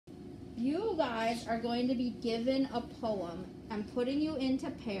You guys are going to be given a poem. I'm putting you into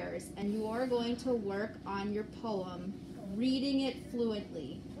pairs, and you are going to work on your poem, reading it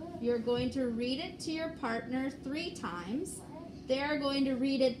fluently. You're going to read it to your partner 3 times. They're going to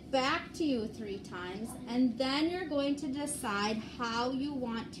read it back to you 3 times, and then you're going to decide how you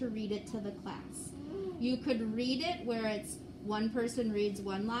want to read it to the class. You could read it where it's one person reads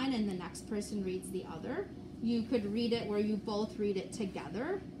one line and the next person reads the other. You could read it where you both read it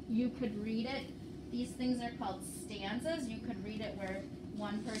together. You could read it, these things are called stanzas. You could read it where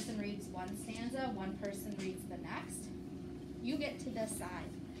one person reads one stanza, one person reads the next. You get to decide.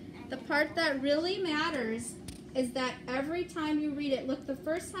 The part that really matters is that every time you read it, look, the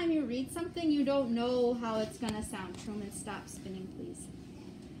first time you read something, you don't know how it's going to sound. Truman, stop spinning, please.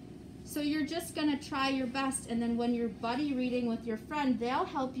 So you're just going to try your best, and then when you're buddy reading with your friend, they'll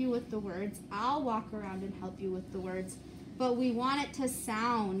help you with the words. I'll walk around and help you with the words. But we want it to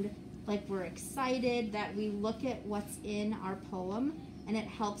sound like we're excited, that we look at what's in our poem, and it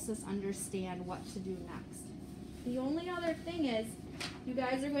helps us understand what to do next. The only other thing is, you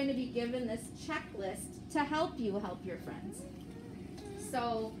guys are going to be given this checklist to help you help your friends.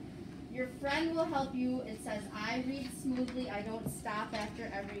 So your friend will help you. It says, I read smoothly, I don't stop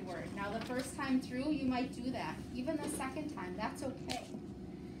after every word. Now the first time through, you might do that. Even the second time, that's okay.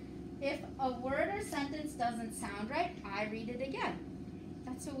 If a word or sentence doesn't sound right, I read it again.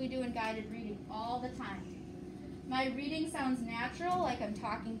 That's what we do in guided reading all the time. My reading sounds natural, like I'm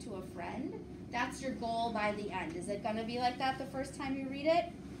talking to a friend. That's your goal by the end. Is it going to be like that the first time you read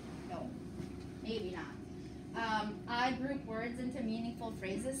it? No, maybe not. I group words into meaningful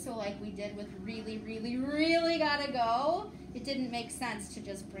phrases, so like we did with really, really, really gotta go, it didn't make sense to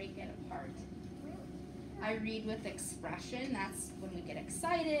just break it apart. I read with expression. That's when we get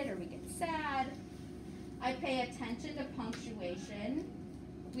excited or we get sad. I pay attention to punctuation.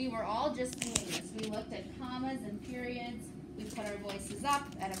 We were all just doing this. We looked at commas and periods. We put our voices up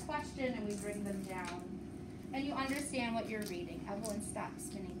at a question and we bring them down. And you understand what you're reading. Evelyn, stop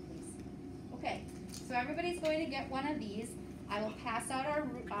spinning, please. Okay, so everybody's going to get one of these. I will pass out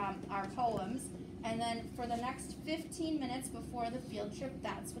our poems, and then for the next 15 minutes before the field trip,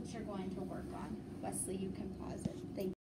 that's what you're going to work on. Wesley, you can pause it. Thank you.